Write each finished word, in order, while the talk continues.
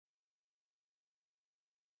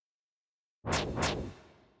The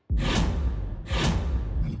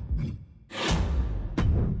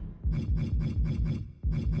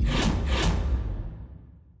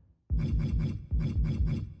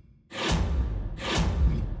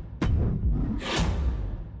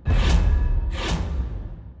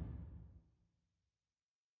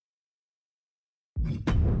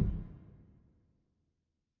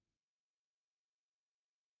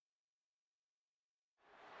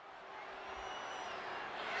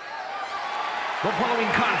following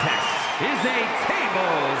contest is a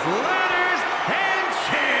tables, ladders, and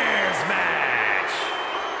chairs match.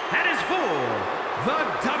 And is for the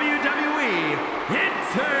WWE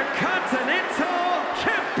Intercontinental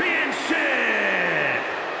Championship.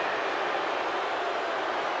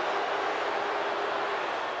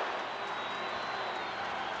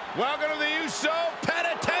 Welcome to the USO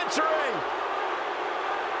Penitentiary.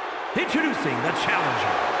 Introducing the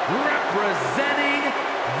challenger, representing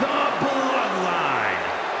the Bloodline,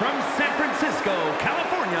 from San Francisco,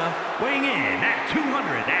 California, weighing in at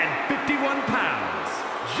 251 pounds,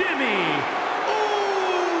 Jimmy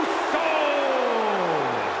Uso!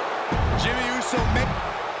 Jimmy Uso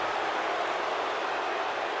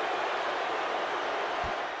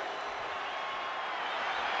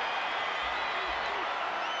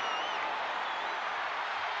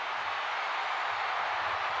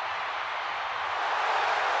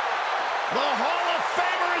The Hall of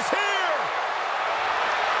Famer is here!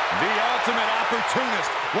 The ultimate opportunist,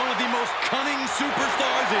 one of the most cunning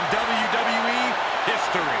superstars in WWE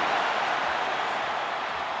history.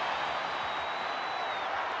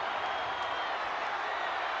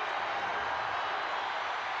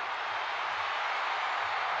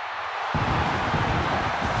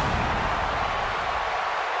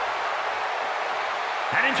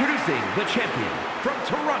 And introducing the champion from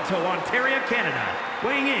Toronto, Ontario, Canada,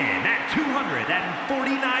 weighing in at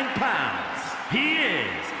 249 pounds, he is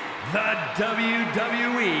the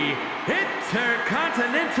WWE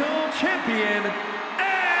Intercontinental Champion,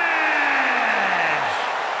 Edge!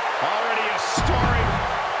 Already a story.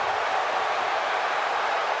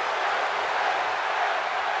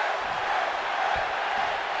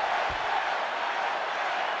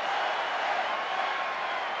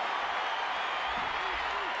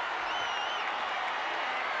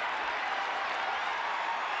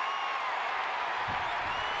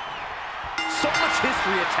 So much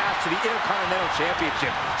history attached to the Intercontinental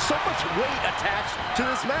Championship. So much weight attached to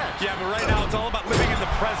this match. Yeah, but right now it's all about living in the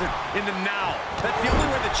present, in the now. That's the only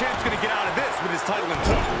way the champ's going to get out of this with his title in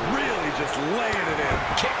tow. Really just laying it in.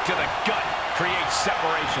 Kick to the gut creates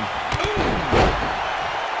separation.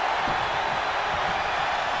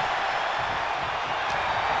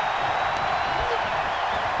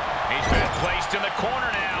 He's been placed in the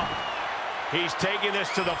corner now. He's taking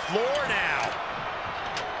this to the floor now.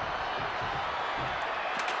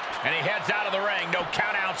 And he heads out of the ring. No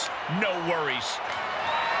countouts, no worries.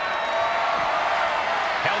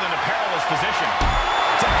 Held in a perilous position.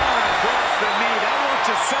 Down across the knee. That won't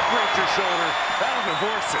just separate your shoulder. That'll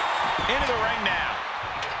divorce it. Into the ring now.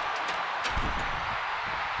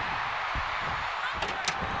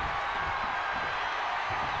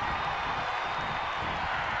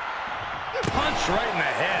 Punch right in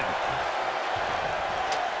the head.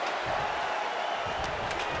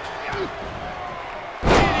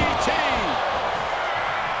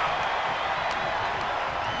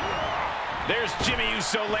 There's Jimmy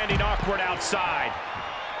Uso landing awkward outside.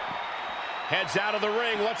 Heads out of the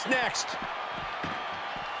ring. What's next?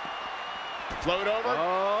 Float over.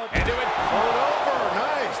 Into it. Float over.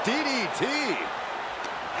 Nice. DDT.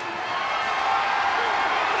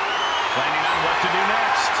 Planning on what to do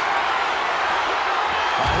next.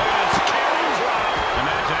 Oh, look at this carry drop.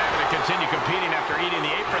 Imagine having to continue competing after eating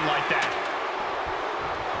the apron like that.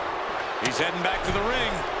 He's heading back to the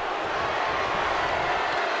ring.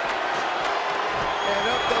 And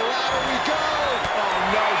up the ladder we go.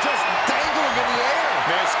 Oh, no, just dangling in the air.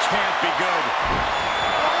 This can't be good.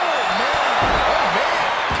 Oh, man. Oh, man.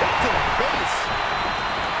 Kick to the face.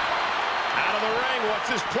 Out of the ring. What's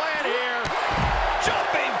his plan here?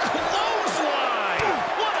 Jumping clothesline.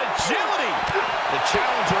 What agility. The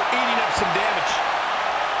challenger eating up some damage.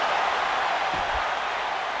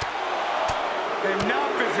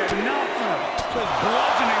 Enough is enough. Just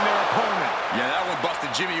bludgeoning their opponent. Yeah, that one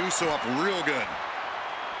busted Jimmy Uso up real good.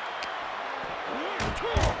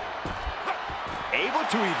 Able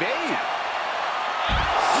to evade.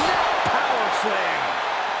 Snap power slam.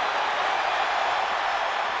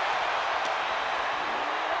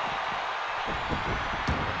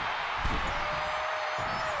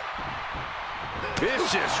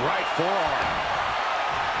 Vicious right forearm.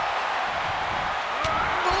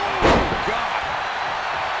 Oh, God.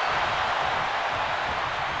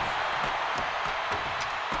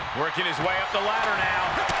 Working his way up the ladder now.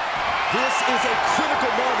 This is a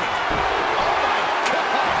critical moment. Oh, my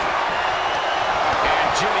God. And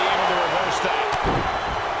Jimmy able to reverse that.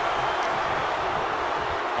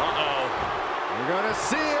 Uh-oh. We're going to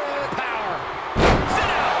see it. Power. Sit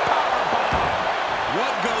out. Power bomb.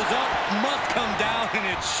 What goes up must come down, and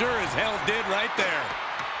it sure as hell did right there.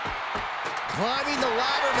 Climbing the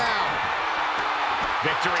ladder now.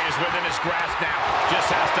 Victory is within his grasp now.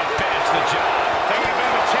 Just has to finish the job. Taking a bit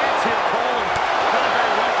of a chance here, Cole. Not a very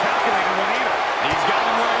well calculated one either. He's got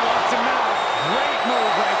him where he wants him now. Great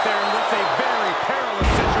move right there in what's a very perilous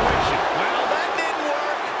situation. Well, that didn't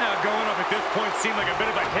work. Now going up at this point seemed like a bit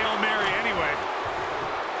of a Hail Mary anyway.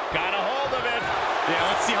 Got a hold of it. Yeah,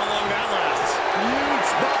 let's see how long that lasts. Huge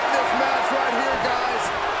spot in this match right here, guys.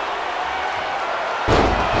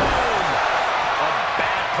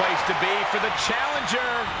 Place to be for the challenger.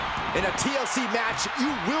 In a TLC match, you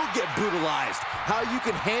will get brutalized. How you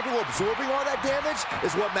can handle absorbing all that damage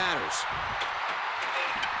is what matters.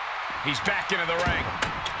 He's back into the ring.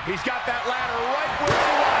 He's got that ladder right where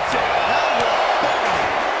he wants it.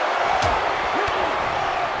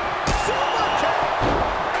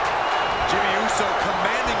 Jimmy Uso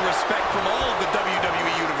commanding respect from all of the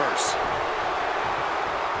WWE Universe.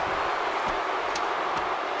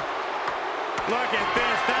 Look at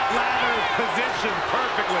this. That ladder is positioned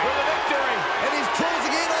perfectly. For the victory. And he's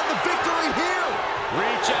closing in on the victory here.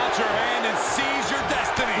 Reach out your hand and seize your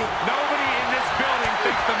destiny. Nobody in this building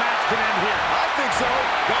thinks the match can end here. I think so.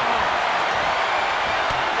 Go home.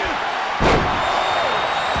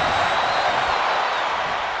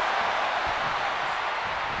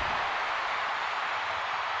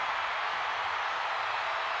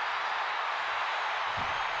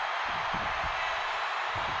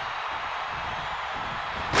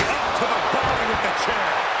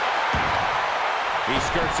 He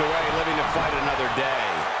skirts away, living to fight another day.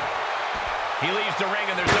 He leaves the ring,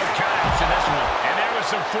 and there's no countouts in this one. And there was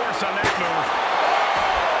some force on that move.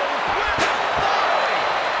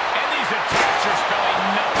 And these attacks are spelling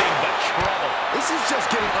nothing but trouble. This is just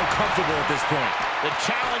getting uncomfortable at this point. The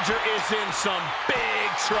challenger is in some big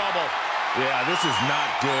trouble. Yeah, this is not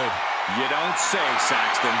good. You don't say,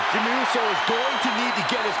 Saxton. Jimmy Uso is going to need to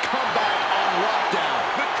get his comeback on lockdown.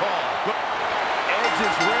 Good call.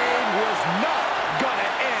 Edge's reign was not gonna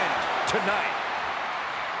end tonight.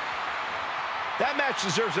 That match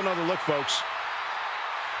deserves another look, folks.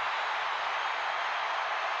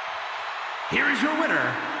 Here is your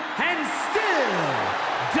winner, and still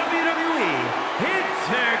WWE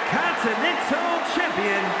Intercontinental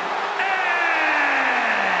Champion,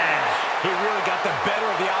 Edge! He really got the better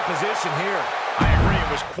of the opposition here. I agree,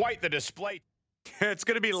 it was quite the display. It's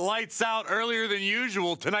going to be lights out earlier than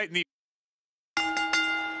usual tonight in the...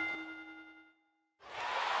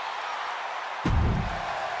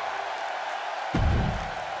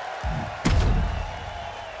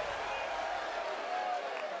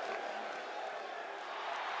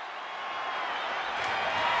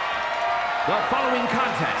 The following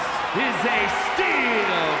contest is a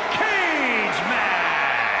steel cage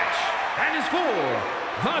match and is for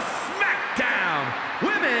the SmackDown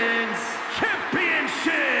Women's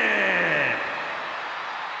Championship.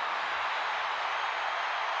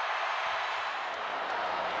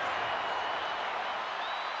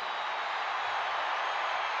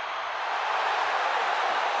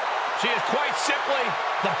 She is quite simply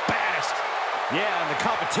the baddest. Yeah, and the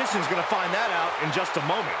competition is going to find that out in just a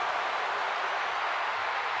moment.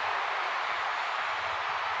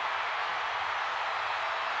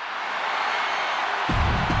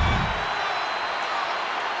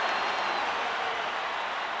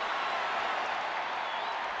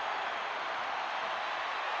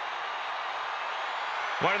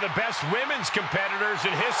 One of the best women's competitors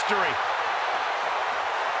in history.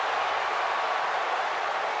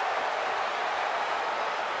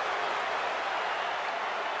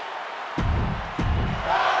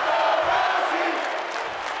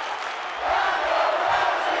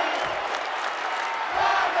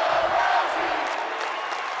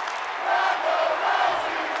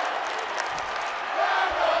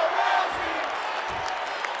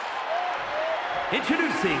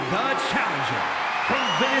 Introducing the challenger from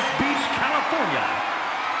Venice Beach, California,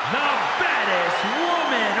 the baddest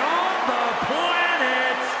woman on the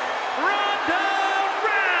planet, Ronda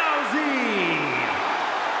Rousey.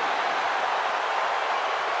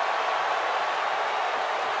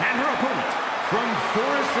 And her opponent from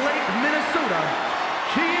Forest Lake, Minnesota,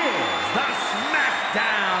 she is the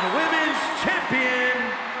SmackDown Women's Champion,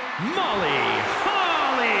 Molly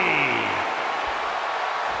Holly.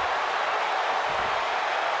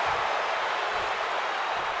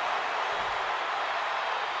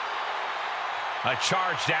 A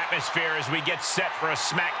charged atmosphere as we get set for a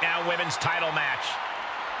SmackDown Women's title match.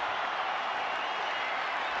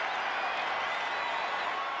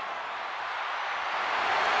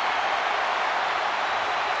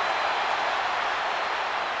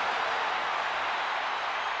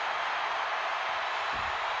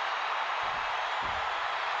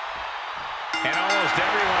 And almost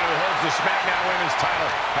everyone who holds the SmackDown Women's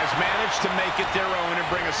title has managed to make it their own and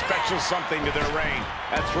bring a special something to their reign.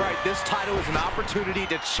 That's right. This title is an opportunity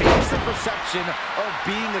to change the perception of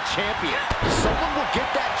being a champion. Someone will get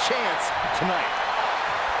that chance tonight.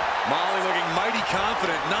 Molly looking mighty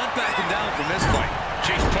confident, not backing down from this fight.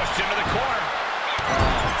 She's pushed into the corner.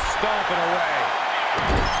 Oh, stomping away.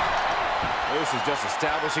 This is just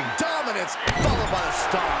establishing dominance, followed by a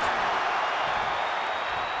stomp.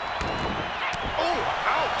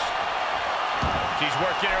 She's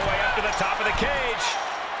working her way up to the top of the cage.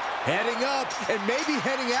 Heading up and maybe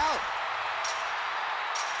heading out.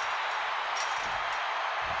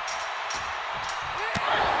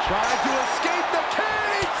 Trying to escape the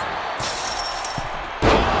cage.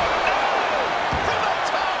 Oh, no! From the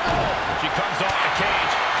top. She comes off the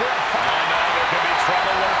cage. Oh, no, there could be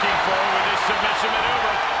trouble lurking for her with this submission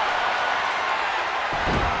maneuver.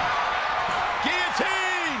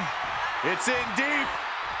 Guillotine! It's in deep.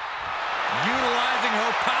 Utilizing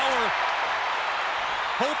her power,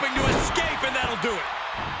 hoping to escape, and that'll do it.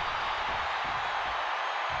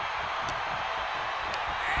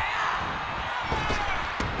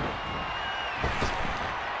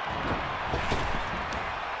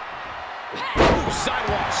 Ooh,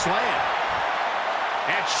 sidewalk slam.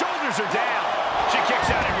 And shoulders are down. She kicks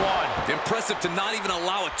out in one. Impressive to not even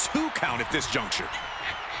allow a 2 count at this juncture.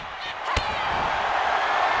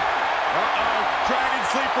 Dragon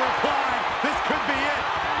Sleeper applied. This could be it.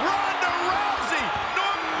 Ronda Rousey. No.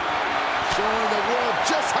 Showing the world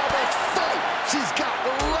just how much fight she's got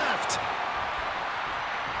left.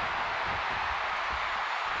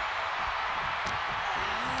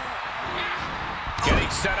 Getting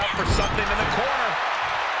set up for something in the corner.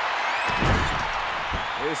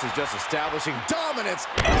 This is just establishing dominance.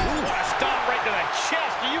 Ooh, what a stomp right to the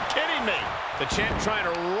chest. Are you kidding me? The champ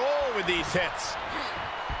trying to roll with these hits.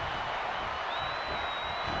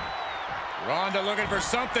 Ronda looking for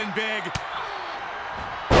something big.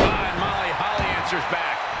 And Molly Holly answers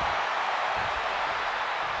back.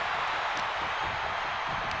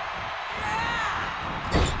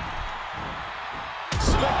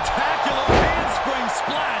 Spectacular handspring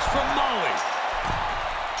splash from Molly.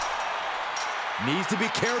 Needs to be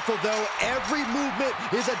careful, though. Every movement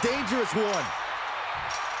is a dangerous one.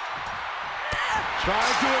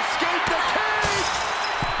 Trying to escape the cage.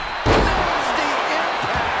 Nasty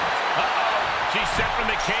impact. She's sent from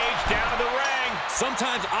the cage down to the ring.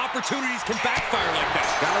 Sometimes opportunities can backfire like that.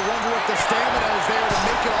 Gotta wonder if the stamina is there to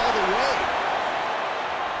make it all the way.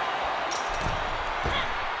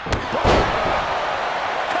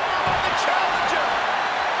 Come on, the challenger.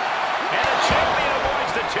 And the champion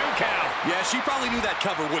avoids the 2 count. Yeah, she probably knew that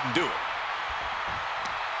cover wouldn't do it.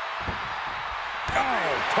 Oh,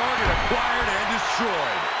 target acquired and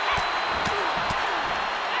destroyed.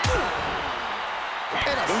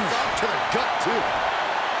 And a stomp to the gut, too.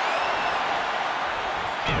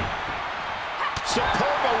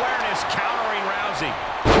 Superb awareness countering Rousey.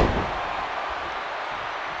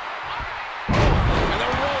 And the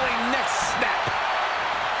rolling neck snap.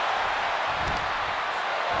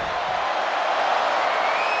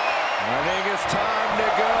 I think it's time to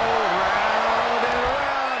go round and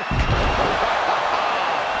round.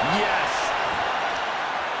 Yes.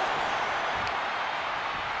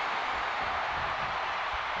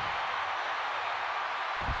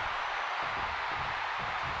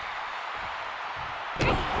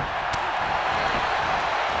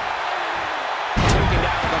 Taken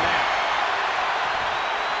down to the mat.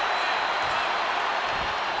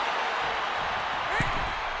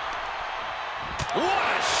 What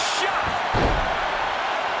a shot!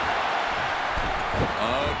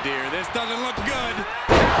 Oh, dear. This doesn't look good.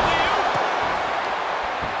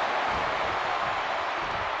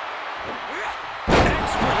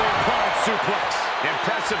 Expertly applied suplex.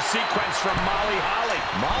 Impressive sequence from Molly Holly.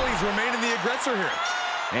 Molly's remaining the aggressor here.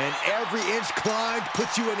 And every inch climbed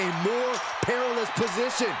puts you in a more perilous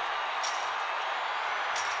position.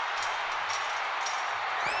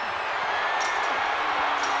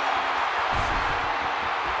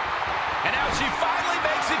 And now she finally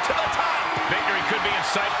makes it to the top. Victory could be in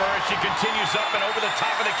sight for her as she continues up and over the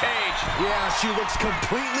top of the cage. Yeah, she looks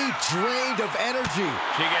completely drained of energy.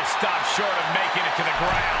 She gets stopped short of making it to the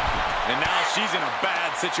ground. And now she's in a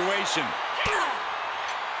bad situation.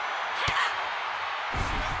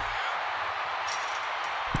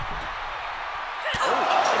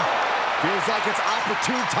 Feels like it's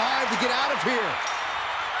opportune time to get out of here.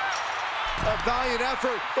 A valiant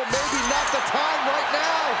effort, but maybe not the time right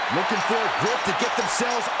now. Looking for a grip to get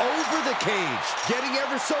themselves over the cage. Getting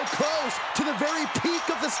ever so close to the very peak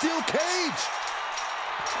of the steel cage.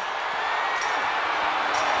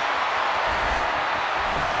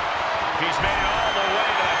 He's made it all the way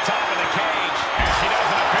to the top of the cage, and she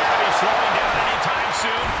doesn't appear to be slowing down anytime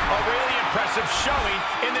soon. A really impressive showing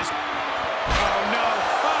in this. Oh, no.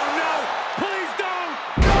 Oh, no. Please don't.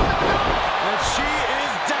 No, no, no. And she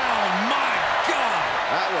is down. My God.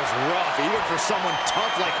 That was rough, even for someone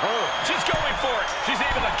tough like her. She's going for it. She's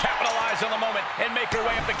able to capitalize on the moment and make her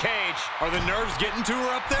way up the cage. Are the nerves getting to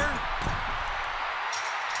her up there?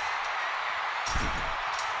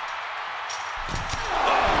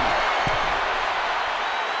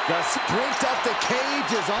 The sprint up the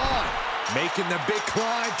cage is on, making the big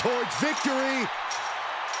climb towards victory.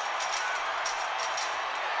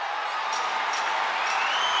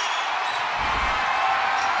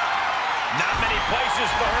 Not many places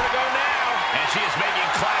for her to go now. And she is making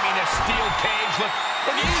climbing this steel cage look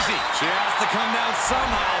easy. She has to come down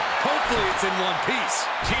somehow. Hopefully it's in one piece.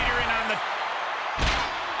 Teetering on the...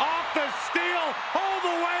 Off the steel, all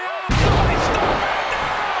the way up. Somebody stop it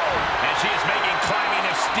now! And she is making climbing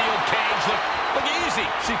this steel cage look easy.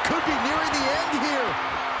 She could be nearing the end here.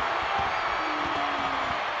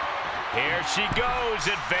 Here she goes,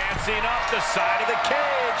 advancing up the side of the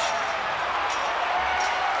cage.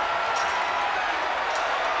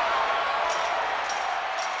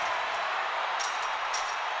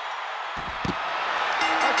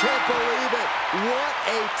 Can't believe it. What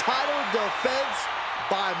a title defense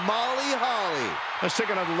by Molly Holly. Let's take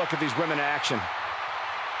another look at these women in action.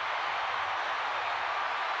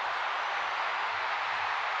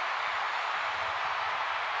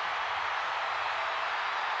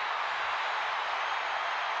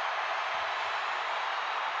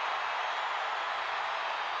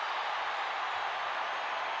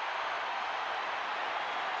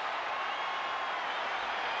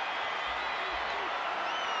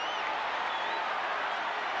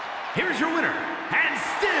 Here's your winner, and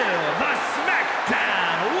still the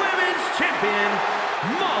SmackDown Women's Champion,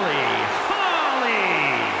 Molly Holly.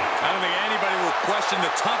 I don't think anybody will question the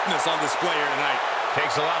toughness on display here tonight.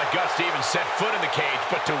 Takes a lot of guts to even set foot in the cage,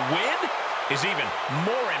 but to win is even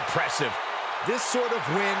more impressive. This sort of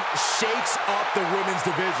win shakes up the women's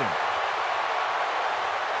division.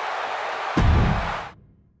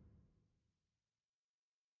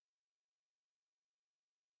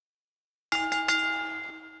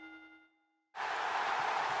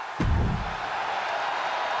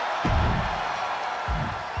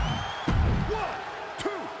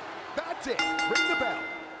 Ring the bell.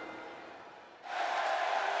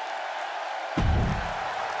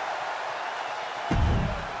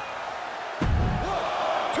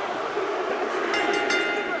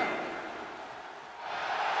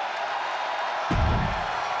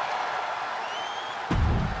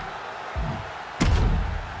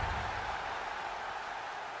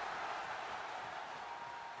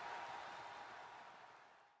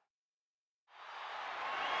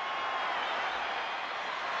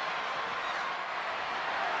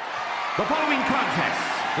 The following contest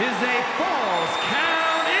is a Falls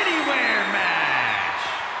Count Anywhere match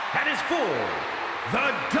and is for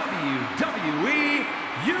the WWE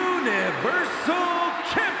Universal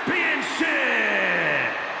Championship.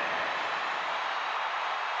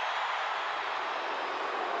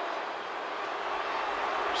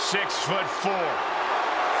 "6'4",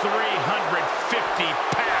 350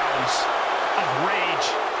 pounds of rage.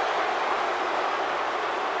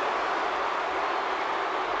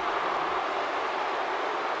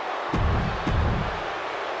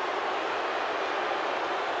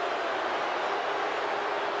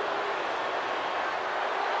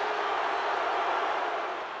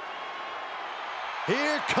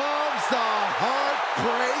 Here comes the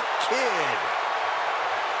Heartbreak Kid.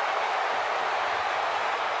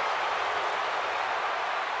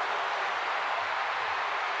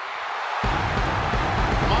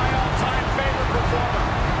 My all-time favorite performer,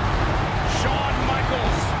 Shawn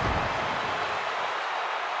Michaels.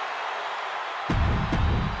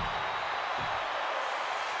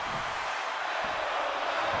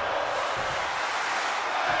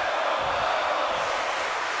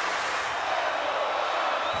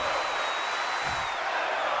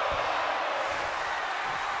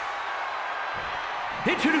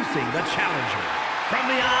 Introducing the challenger from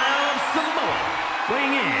the Isle of Samoa,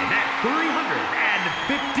 weighing in at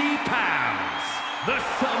 350 pounds, the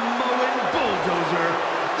Samoan Bulldozer,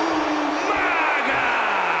 Umaga!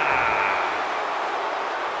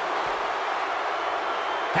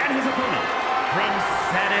 And his opponent,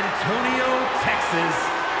 San Antonio, Texas,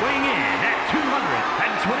 weighing in at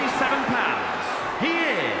 227 pounds, he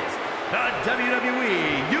is the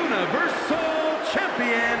WWE Universal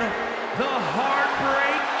Champion, the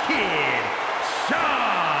Heartbreak Kid,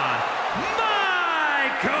 Shawn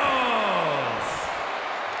Michaels!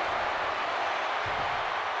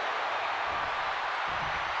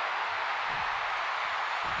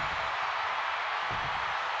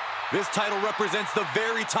 This title represents the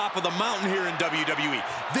very top of the mountain here in WWE.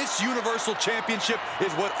 This Universal Championship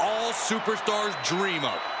is what all superstars dream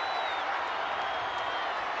of.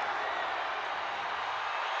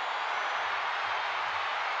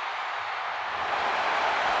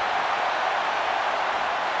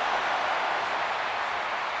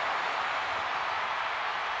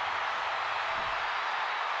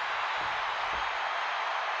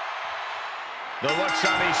 The looks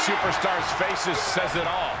on these superstars' faces says it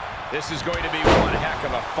all. This is going to be one heck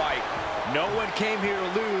of a fight. No one came here to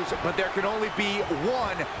lose, but there can only be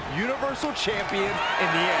one Universal Champion in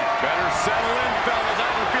the end. Better settle in, fellas. I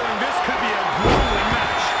have a feeling this could be a grueling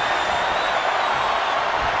match.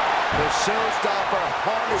 The showstopper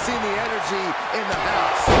harnessing the energy in the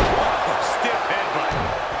house. Oh, stiff headbutt.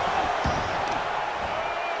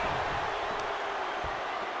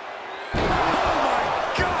 Oh my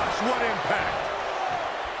gosh, what impact!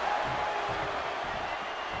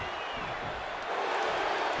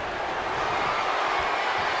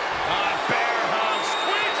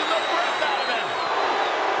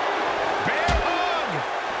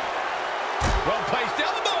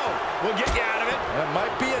 We'll get you out of it. That might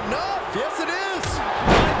be enough. Yes, it is.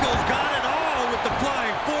 Michaels got it all with the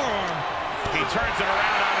flying forearm. He turns it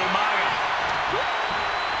around on Umaga.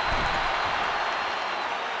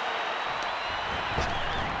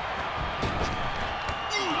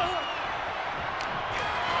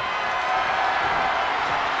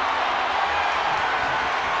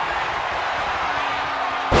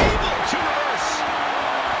 Able to reverse.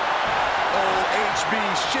 Oh, HB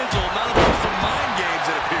Shizzle, not about some mind games,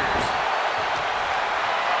 it appears.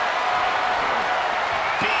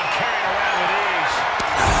 Being carried around with ease.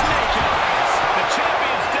 Snake eyes. The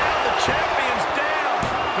champion's down. The champion's down.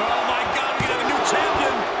 Oh my God, we have a new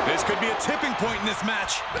champion. This could be a tipping point in this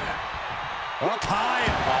match. Up high.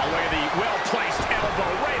 Oh, look at the well-placed elbow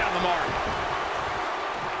right on the mark.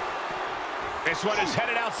 This one is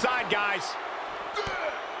headed outside, guys.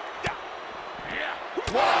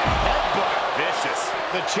 What a headbutt. Vicious.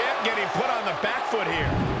 The champ getting put on the back foot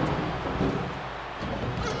here.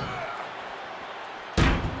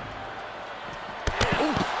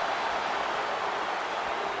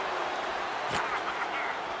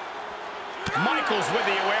 Michaels with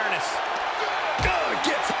the awareness.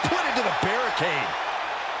 Gets put into the barricade.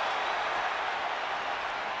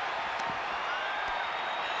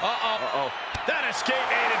 Uh-oh. That escape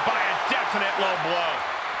aided by a definite low blow.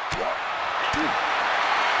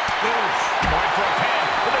 Going for a pin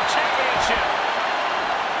for the championship.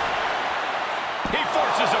 He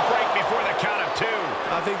forces a break before the count of two.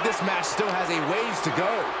 I think this match still has a ways to go.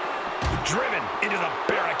 Driven into the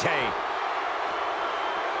barricade.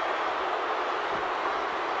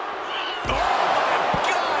 Oh, my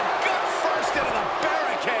God! Gut first into the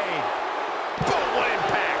barricade. Boom, what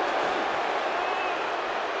impact.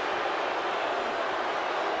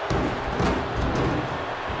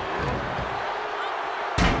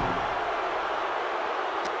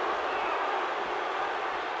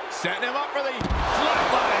 Setting him up for the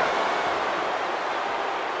flatliner.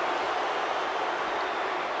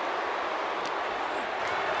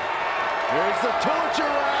 Here's the torture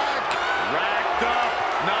rack. Racked up,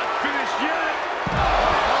 not finished yet.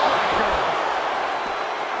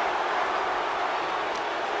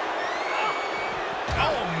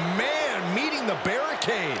 Oh, man, meeting the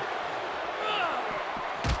barricade.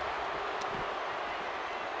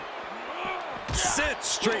 Sent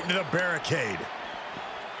straight into the barricade.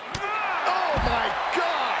 Oh, my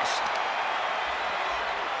gosh.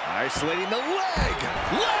 Isolating the leg.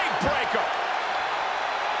 Leg breaker.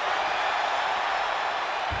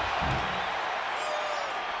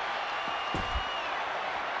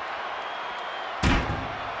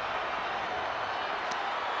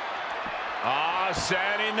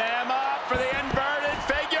 Setting them up for the inverted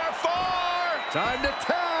figure four. Time to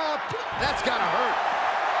tap. That's gotta hurt.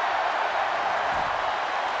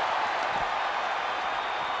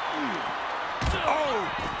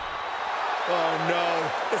 Oh,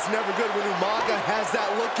 no. It's never good when Umaga has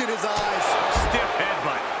that look in his eyes. Stiff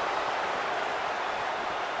headbutt.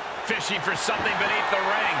 Fishing for something beneath the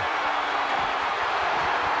ring.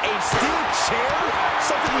 A steel chair?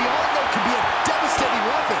 Something we all know can be a devastating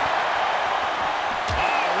weapon.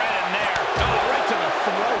 Oh, right in there. Oh, right to the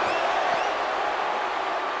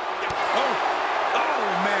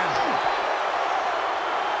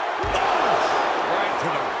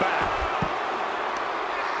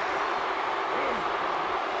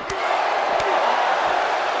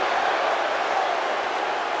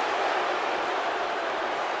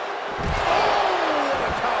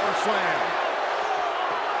slam.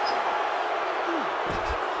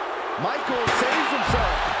 Michael saves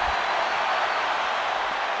himself.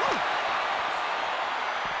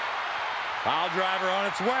 Pile driver on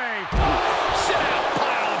its way. Sit out,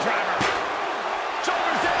 pile driver.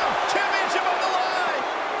 Shoulders down, championship on the line.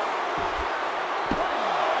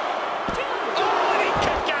 Oh, and he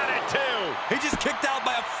kicked out at 2. He just kicked out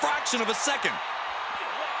by a fraction of a second.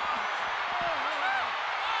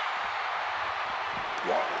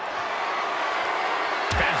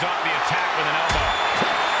 Fends off the attack with an elbow.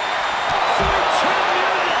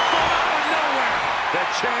 The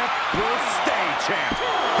champ will stay champ.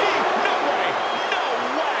 No way! No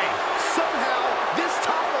way! Somehow, this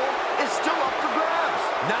title is still up for grabs.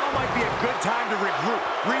 Now might be a good time to regroup.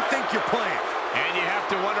 Rethink your plan. And you have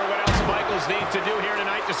to wonder what else Michaels needs to do here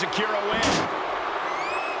tonight to secure a win.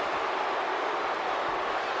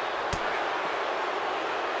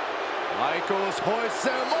 Michaels hoists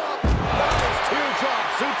him up. Michaels teardrop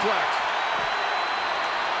suplex.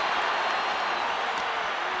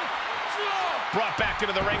 Brought back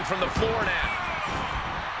into the ring from the floor now.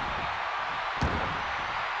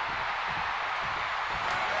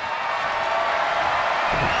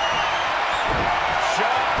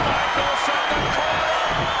 Shawn Michaels on the corner.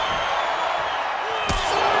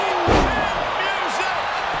 Music.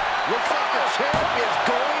 Looks like the champ is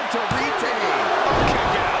going to retain.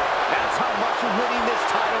 Kick out. That's how much winning this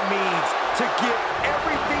title means. To give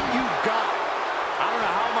everything you've got. I don't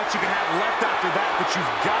know how much you can have left after that, but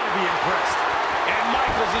you've got to be impressed. And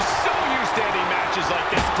Michaels is so used to ending matches like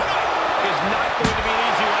this. Tonight is not going to be an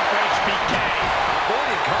easy one for HBK.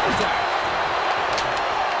 Avoiding contact.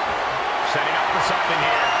 Setting up for something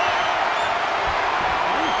here.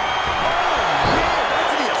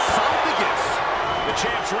 That's the esophagus. The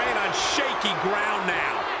champ's ran on shaky ground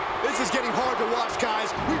now. This is getting hard to watch, guys.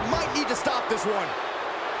 We might need to stop this one.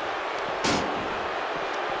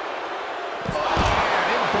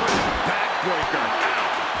 Backbreaker.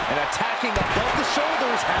 And attacking above the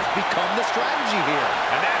shoulders has become the strategy here.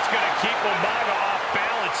 And that's going to keep Umaga off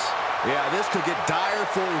balance. Yeah, this could get dire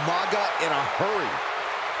for Umaga in a hurry.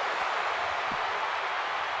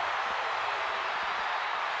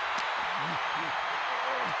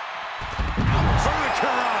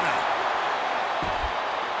 Hurricanrana.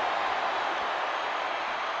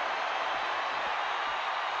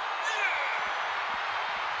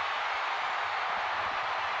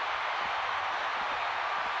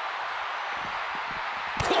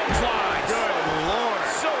 Clothesline. Good Lord.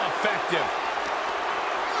 So effective.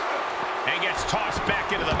 And gets tossed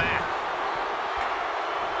back into the mat.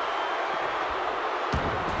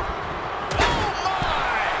 Oh,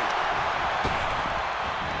 my!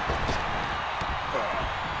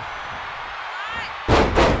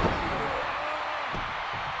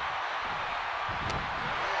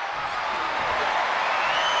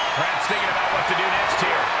 Perhaps thinking about what to do next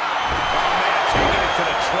here. Oh, man, taking it to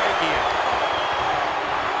the trachea.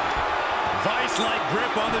 Vice-like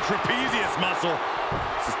grip on the trapezius muscle.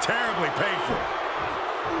 This is terribly painful.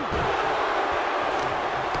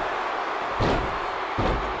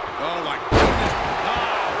 Oh, my goodness.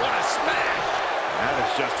 Oh, what a smash. That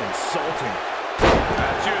is just insulting.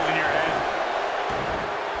 That's using your head.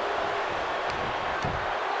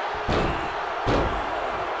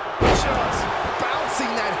 Just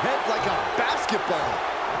bouncing that head like a basketball.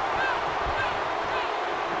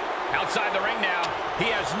 Outside the ring now. He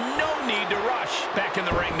has no need to rush. Back in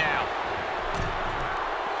the ring now.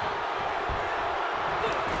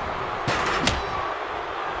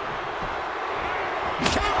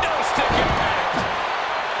 Kendo stick impact.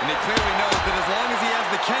 And he clearly knows that as long as he has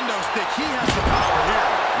the kendo stick, he has the power here.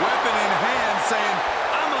 Weapon in hand, saying,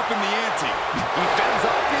 I'm up in the ante. He fends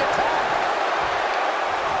off the attack.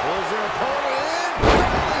 Pulls their opponent in.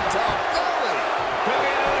 Belly to belly.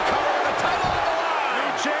 Bringing into the cover with the title on the line.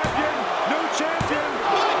 New champion. New champion.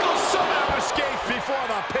 Michaels somehow escapes before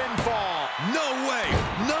the pinfall. No way.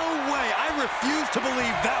 No way. I refuse to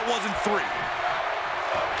believe that wasn't 3.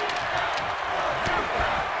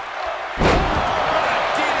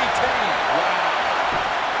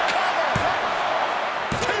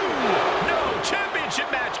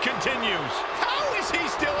 Continues. How is he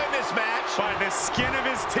still in this match? By the skin of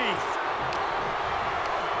his teeth.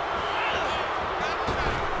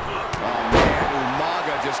 Oh, man,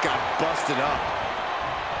 Umaga just got busted up.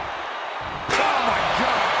 Oh, my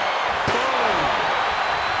God. Boom.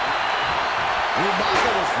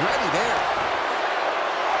 Umaga was ready there.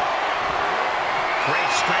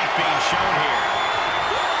 Great strength being shown here.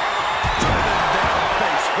 Turn him down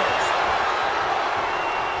face first.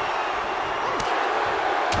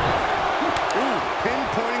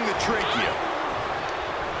 Pinpointing the trachea.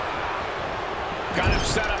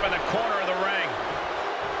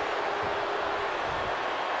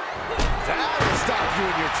 you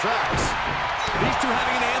in your tracks. These two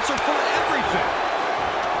having an answer for everything.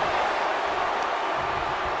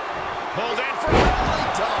 Pulled in for belly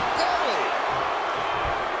to belly.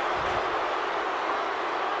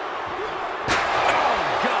 Oh,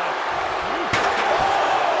 God.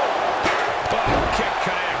 Oh, kick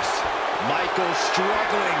connects. Michael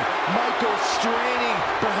struggling. Michael straining.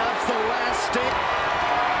 Perhaps the last stick.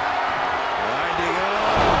 Winding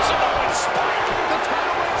up. Samoan spike. The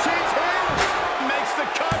title will change hands. Makes the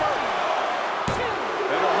cover.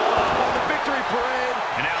 Better hold up on the victory parade.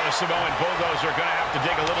 And now the Samoan Bulldogs are going to have to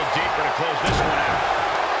dig a little deeper to close this one out.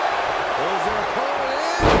 Pulls their opponent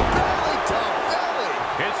in. Belly to belly.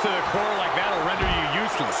 Hits to the core like that'll render you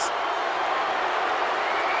useless.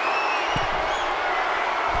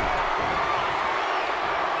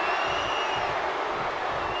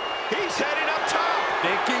 He's heading up top.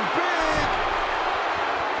 Thinking big.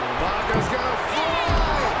 Umaga's gonna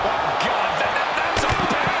fly. Oh, God, that's a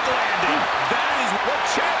bad landing. That is the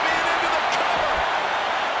champion into the cover.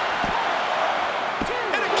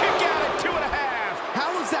 And a kick out at 2.5.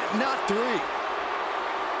 How is that not 3?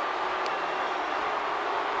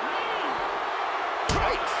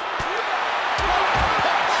 Strikes.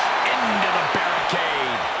 Into the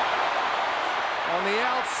barricade. On the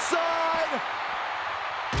outside.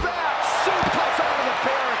 Back suplex out of the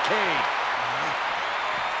barricade.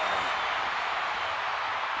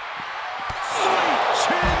 Sweet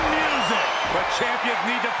chin music. But champions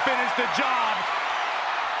need to finish the job.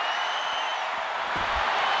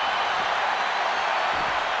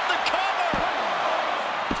 The cover.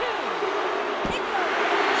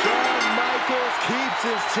 Shawn Michaels keeps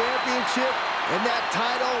his championship, and that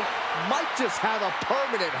title might just have a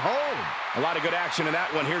permanent home. A lot of good action in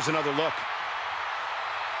that one. Here's another look.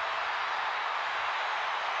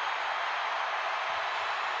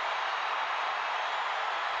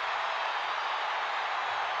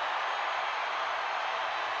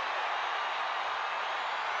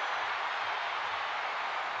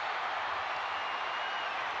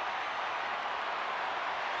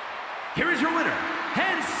 Here is your winner,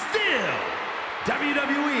 and still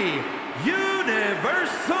WWE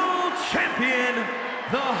Universal Champion,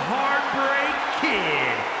 the Heartbreak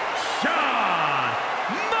Kid, Shawn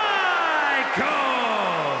Michaels.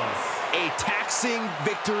 A taxing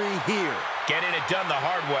victory here. Getting it done the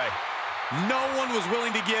hard way. No one was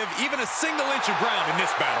willing to give even a single inch of ground in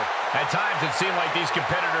this battle. At times it seemed like these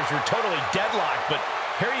competitors were totally deadlocked, but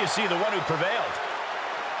here you see the one who prevailed.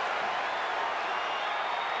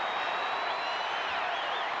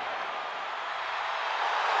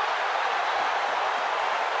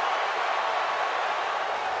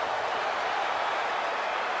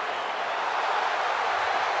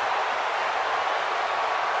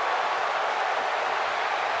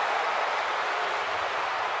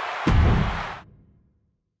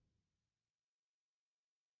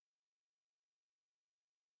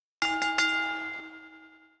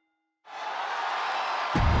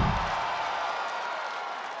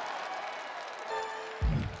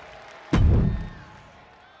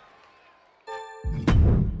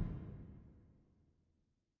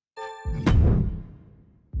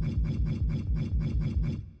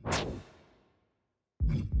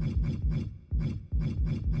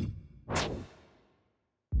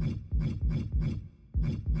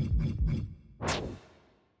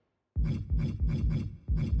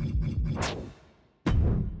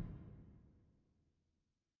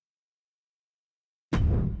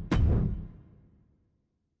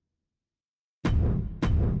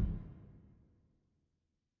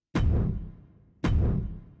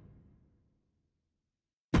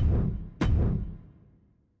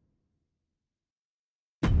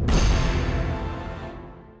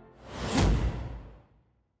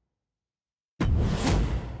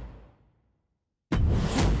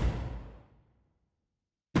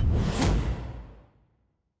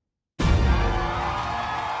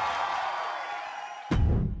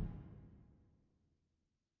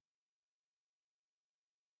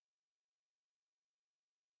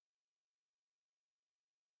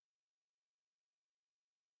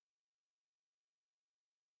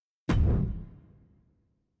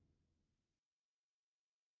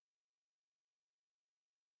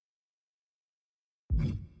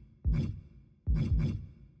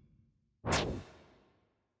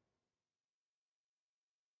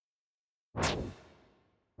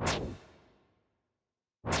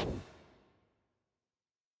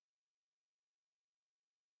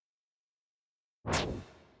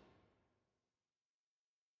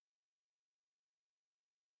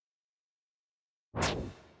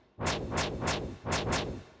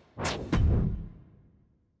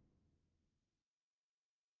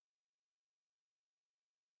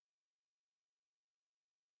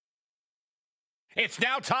 It's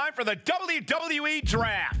now time for the WWE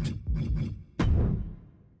Draft.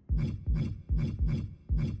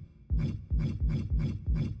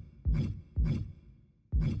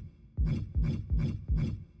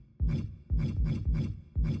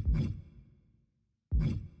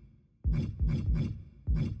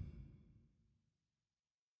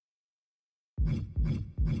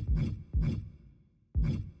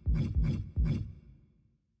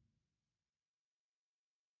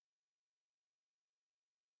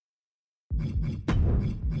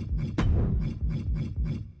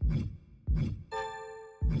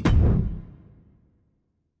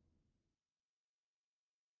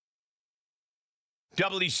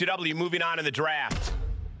 WCW moving on in the draft.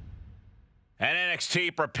 And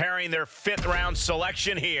NXT preparing their 5th round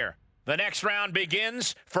selection here. The next round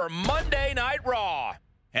begins for Monday Night Raw.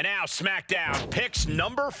 And now SmackDown picks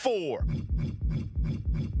number 4.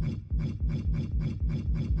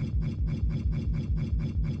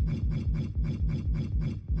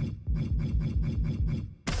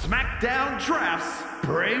 SmackDown drafts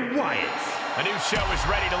Bray Wyatt. A new show is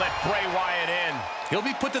ready to let Bray Wyatt in. He'll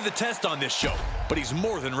be put to the test on this show, but he's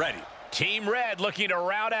more than ready. Team Red looking to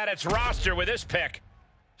round out its roster with this pick.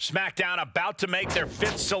 SmackDown about to make their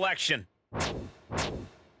 5th selection.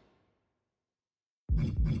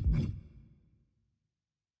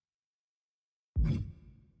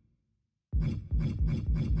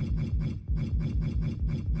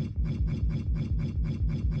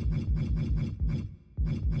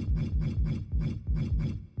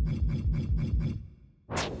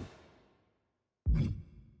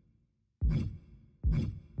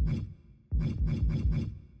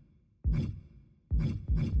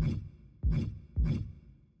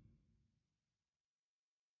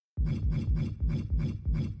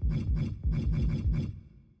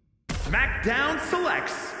 SmackDown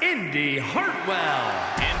selects Indy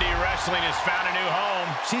Hartwell. Indy Wrestling has found a new home.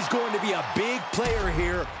 She's going to be a big player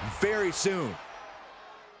here very soon.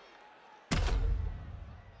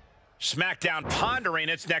 SmackDown pondering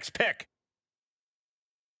its next pick.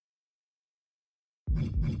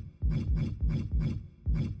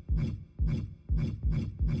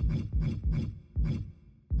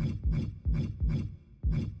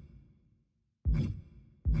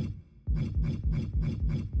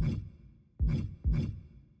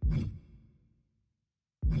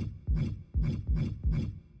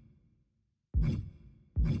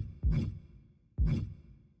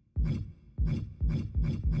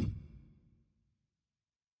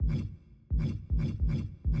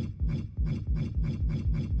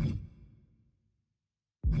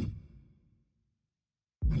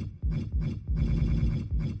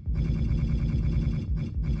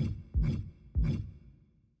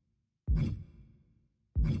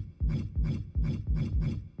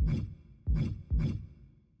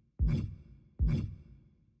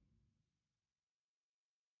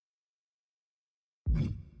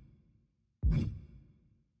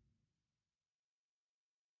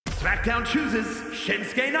 SmackDown chooses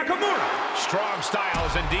Shinsuke Nakamura. Strong style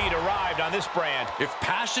has indeed arrived on this brand. If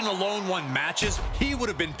passion alone won matches, he would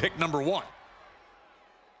have been picked number 1.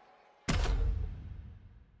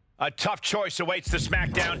 A tough choice awaits the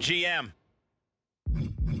SmackDown GM.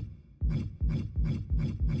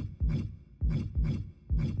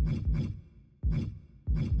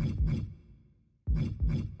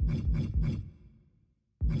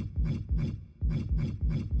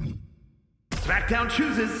 SmackDown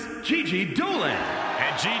chooses Gigi Dolan.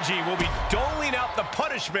 And Gigi will be doling out the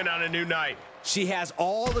punishment on a new night. She has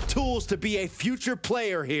all the tools to be a future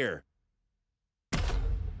player here.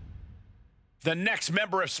 The next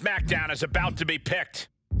member of SmackDown is about to be picked.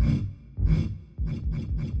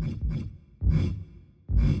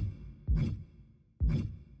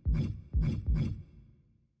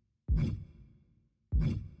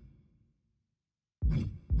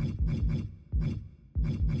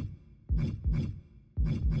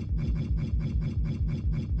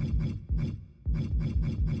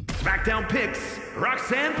 SmackDown picks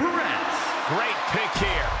Roxanne Perez. Great pick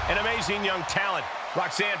here. An amazing young talent,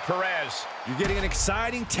 Roxanne Perez. You're getting an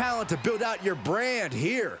exciting talent to build out your brand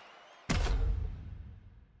here.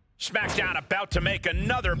 SmackDown about to make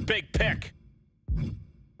another big pick.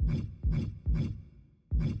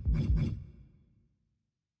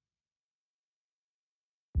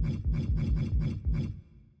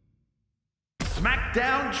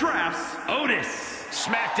 SmackDown drafts Otis.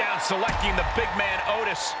 SmackDown selecting the big man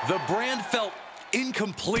Otis. The brand felt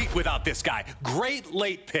incomplete without this guy. Great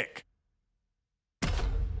late pick.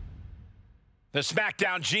 The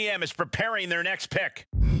SmackDown GM is preparing their next pick.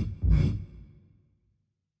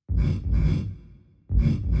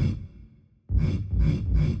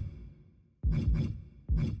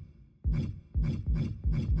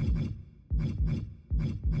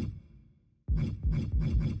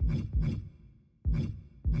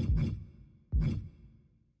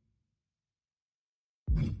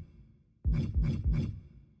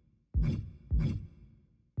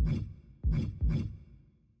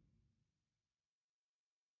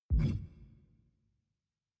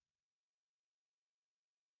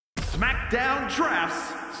 SmackDown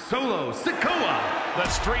Drafts, Solo Sikoa. The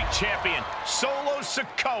street champion, Solo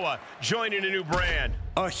Sikoa, joining a new brand.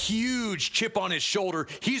 A huge chip on his shoulder.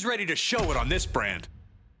 He's ready to show it on this brand.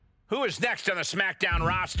 Who is next on the SmackDown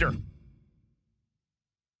roster?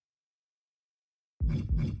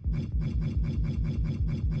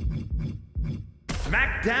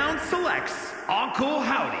 SmackDown selects Uncle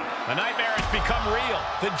Howdy. The nightmare has become real.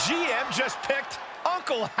 The GM just picked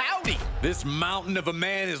Uncle Howdy. This mountain of a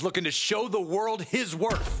man is looking to show the world his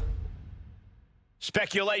worth.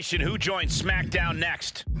 Speculation, who joins SmackDown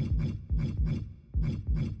next?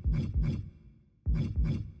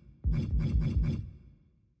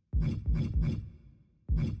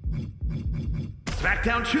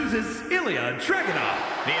 SmackDown chooses Ilya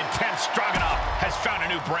Dragunov. The intense Dragunov has found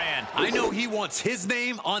a new brand. I know he wants his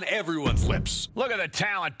name on everyone's lips. Look at the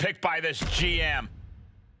talent picked by this GM.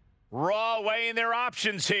 Raw weighing their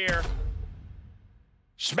options here.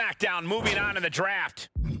 SmackDown moving on in the draft.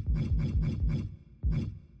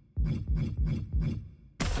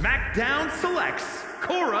 SmackDown selects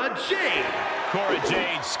Cora Jade. Cora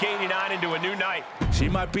Jade skating on into a new night. She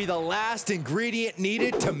might be the last ingredient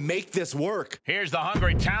needed to make this work. Here's the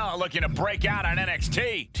hungry talent looking to break out on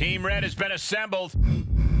NXT. Team Red has been assembled.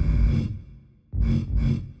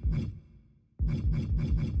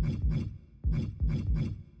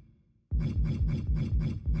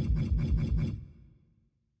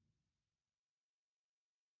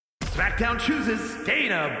 SmackDown chooses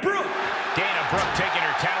Dana Brooke. Dana Brooke taking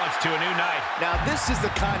her talents to a new night. Now, this is the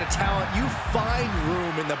kind of talent you find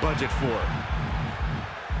room in the budget for.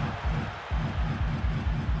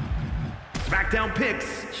 SmackDown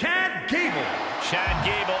picks Chad Gable. Chad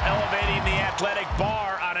Gable elevating the athletic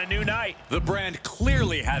bar on a new night. The brand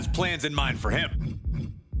clearly has plans in mind for him.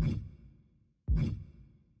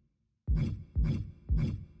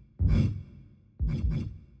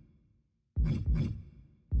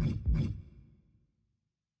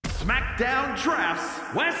 SmackDown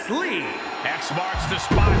drafts Wes Lee. X marks the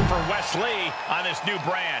spot for Wes Lee on this new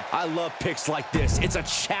brand. I love picks like this. It's a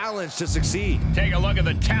challenge to succeed. Take a look at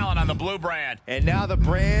the talent on the blue brand. And now the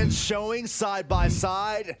brands showing side by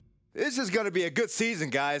side. This is going to be a good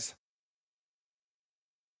season, guys.